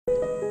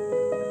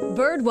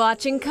bird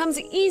watching comes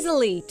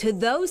easily to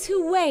those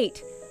who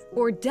wait.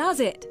 Or does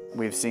it?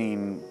 We've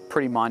seen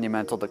pretty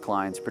monumental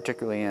declines,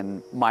 particularly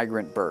in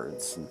migrant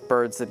birds.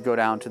 Birds that go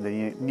down to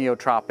the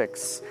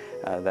neotropics,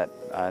 that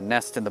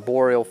nest in the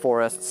boreal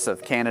forests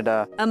of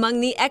Canada.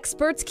 Among the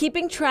experts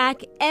keeping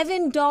track,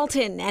 Evan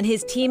Dalton and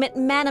his team at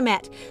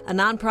Manomet, a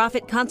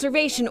nonprofit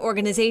conservation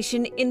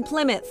organization in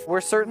Plymouth. We're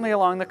certainly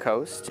along the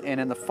coast, and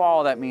in the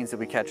fall that means that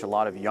we catch a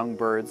lot of young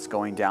birds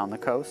going down the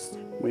coast.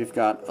 We've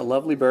got a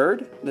lovely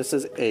bird. This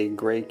is a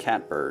gray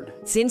catbird.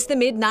 Since the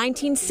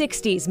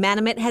mid-1960s,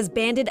 Manomet has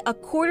banded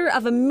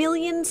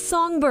 250,000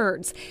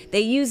 songbirds.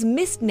 They use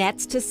mist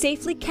nets to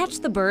safely catch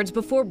the birds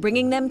before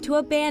bringing them to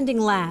a banding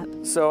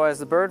lab. So as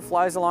the bird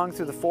flies along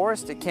through the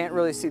forest, it can't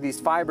really see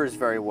these fibers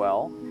very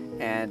well,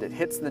 and it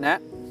hits the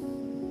net,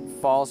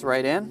 falls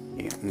right in.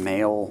 A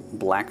male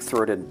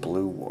black-throated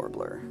blue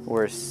warbler.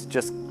 We're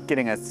just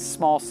getting a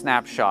small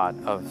snapshot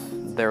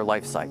of their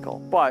life cycle,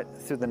 but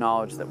through the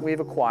knowledge that we've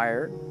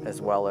acquired,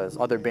 as well as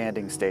other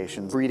banding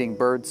stations, breeding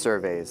bird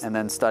surveys, and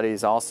then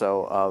studies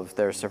also of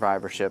their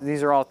survivorship.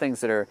 These are all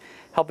things that are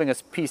helping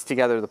us piece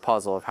together the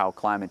puzzle of how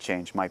climate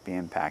change might be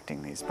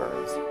impacting these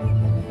birds.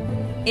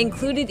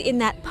 Included in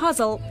that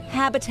puzzle,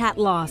 habitat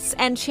loss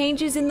and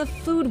changes in the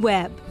food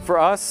web. For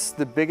us,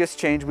 the biggest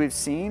change we've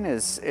seen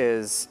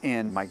is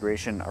in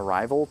migration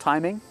arrival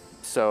timing.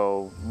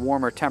 So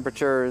warmer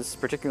temperatures,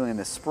 particularly in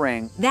the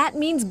spring. That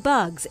means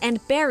bugs and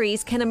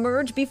berries can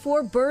emerge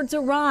before birds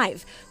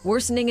arrive,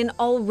 worsening an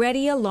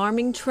already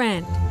alarming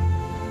trend.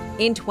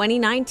 In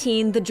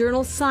 2019, the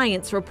journal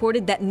Science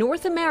reported that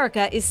North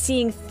America is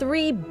seeing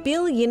 3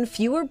 billion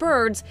fewer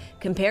birds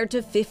compared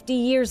to 50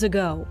 years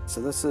ago.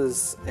 So this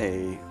is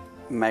a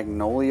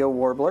magnolia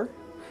warbler.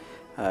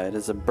 It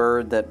is a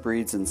bird that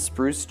breeds in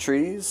spruce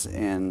trees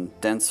in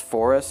dense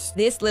forests.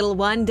 This little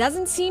one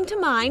doesn't seem to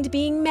mind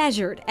being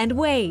measured and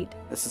weighed.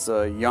 This is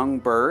a young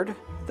bird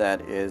that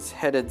is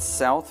headed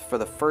south for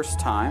the first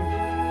time.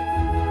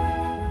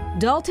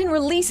 Dalton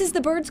releases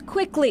the birds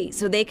quickly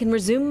so they can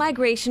resume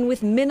migration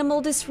with minimal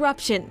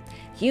disruption.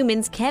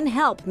 Humans can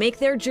help make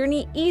their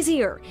journey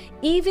easier,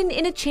 even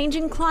in a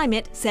changing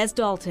climate, says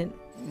Dalton.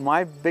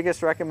 My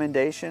biggest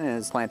recommendation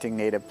is planting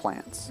native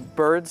plants.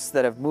 Birds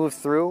that have moved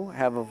through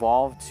have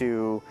evolved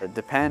to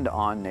depend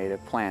on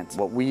native plants.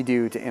 What we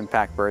do to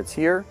impact birds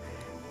here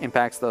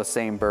impacts those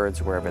same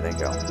birds wherever they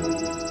go.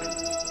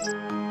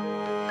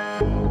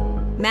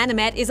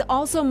 Manomet is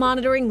also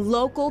monitoring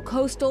local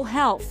coastal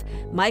health.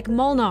 Mike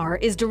Molnar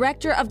is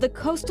director of the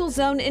Coastal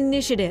Zone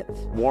Initiative.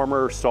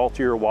 Warmer,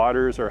 saltier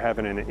waters are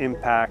having an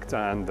impact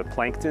on the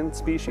plankton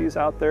species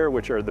out there,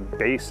 which are the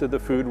base of the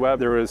food web.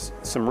 There was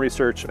some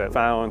research that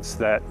found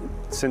that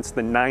since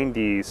the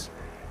 90s,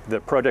 the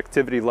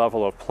productivity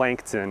level of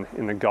plankton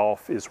in the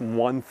Gulf is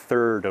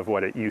 1/3 of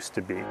what it used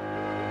to be.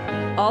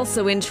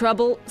 Also in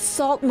trouble,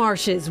 salt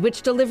marshes,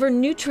 which deliver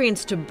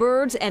nutrients to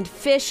birds and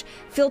fish,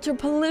 filter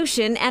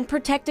pollution, and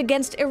protect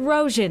against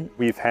erosion.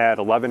 We've had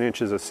 11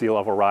 inches of sea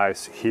level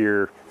rise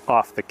here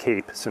off the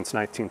Cape since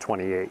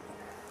 1928.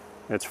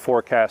 It's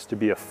forecast to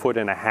be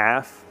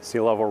 1.5 foot sea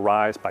level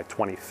rise by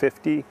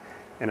 2050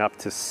 and up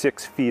to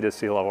 6 feet of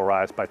sea level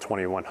rise by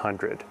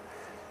 2100.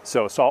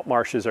 So salt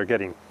marshes are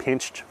getting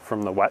pinched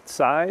from the wet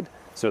side,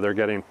 so they're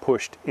getting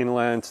pushed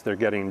inland, they're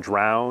getting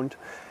drowned,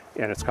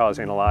 and it's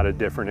causing a lot of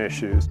different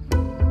issues.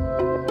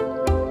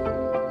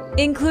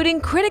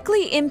 Including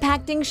critically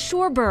impacting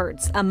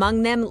shorebirds,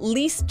 among them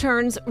least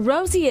terns,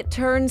 roseate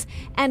terns,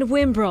 and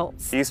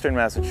whimbrels. Eastern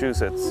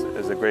Massachusetts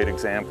is a great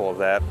example of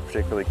that,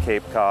 particularly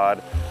Cape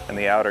Cod and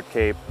the Outer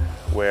Cape,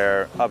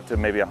 where up to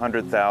maybe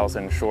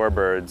 100,000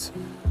 shorebirds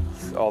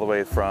all the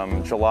way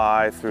from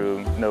July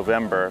through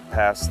November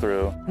pass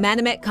through.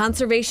 Manomet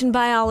conservation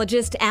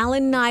biologist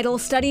Alan Neidel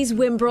studies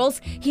whimbrels.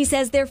 He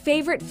says their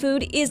favorite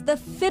food is the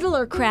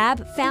fiddler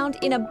crab found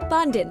in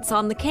abundance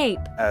on the Cape.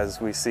 As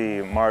we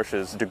see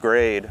marshes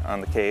degrade on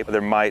the Cape, there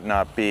might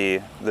not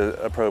be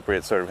the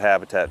appropriate sort of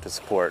habitat to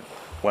support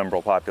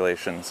whimbrel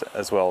populations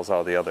as well as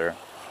all the other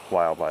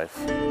wildlife.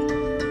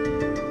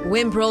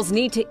 Whimbrels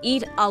need to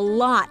eat a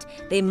lot.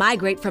 They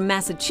migrate from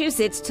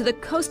Massachusetts to the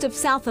coast of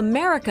South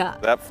America.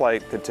 That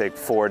flight could take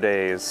 4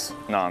 days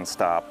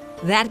nonstop.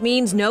 That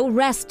means no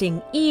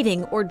resting,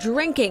 eating, or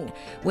drinking.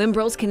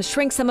 Whimbrels can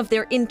shrink some of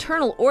their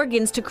internal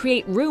organs to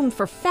create room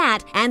for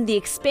fat and the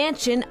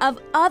expansion of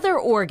other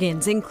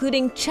organs,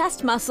 including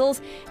chest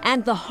muscles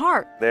and the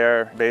heart.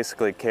 They're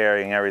basically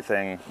carrying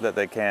everything that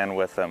they can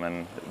with them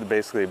and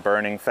basically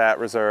burning fat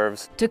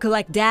reserves. To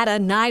collect data,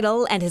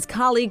 Neidel and his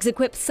colleagues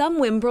equipped some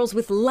whimbrels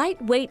with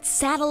lightweight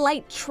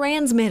satellite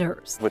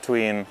transmitters.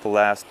 Between the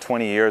last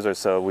 20 years or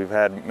so, we've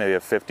had maybe a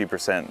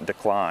 50%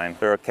 decline.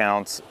 There are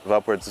accounts of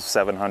upwards of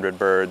 700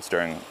 birds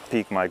during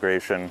peak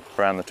migration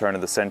around the turn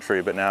of the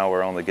century, but now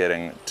we're only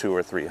getting 200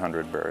 or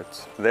 300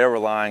 birds. They're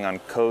relying on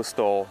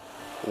coastal,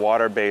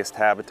 water-based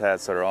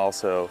habitats that are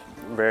also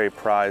a very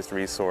prized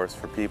resource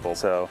for people.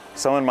 So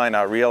someone might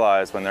not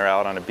realize when they're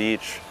out on a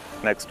beach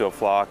next to a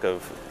flock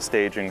of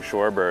staging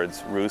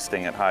shorebirds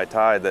roosting at high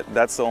tide,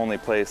 that's the only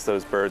place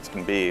those birds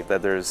can be,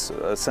 that there's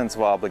a sense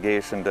of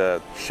obligation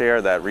to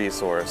share that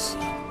resource.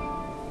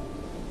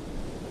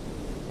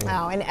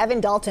 Oh, and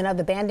Evan Dalton of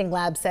the Banding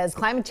Lab says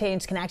climate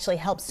change can actually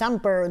help some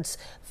birds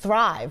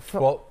thrive.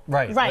 Well,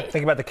 right.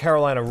 Think about the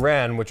Carolina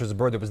wren, which was a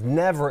bird that was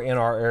never in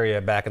our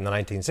area back in the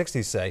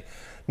 1960s, say.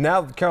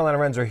 Now Carolina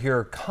wrens are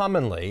here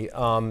commonly,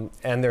 and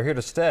they're here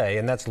to stay,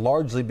 and that's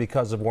largely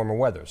because of warmer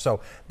weather.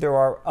 So there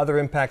are other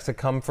impacts that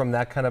come from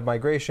that kind of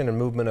migration and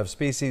movement of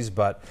species,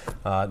 but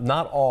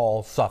not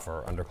all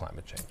suffer under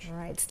climate change. All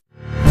right.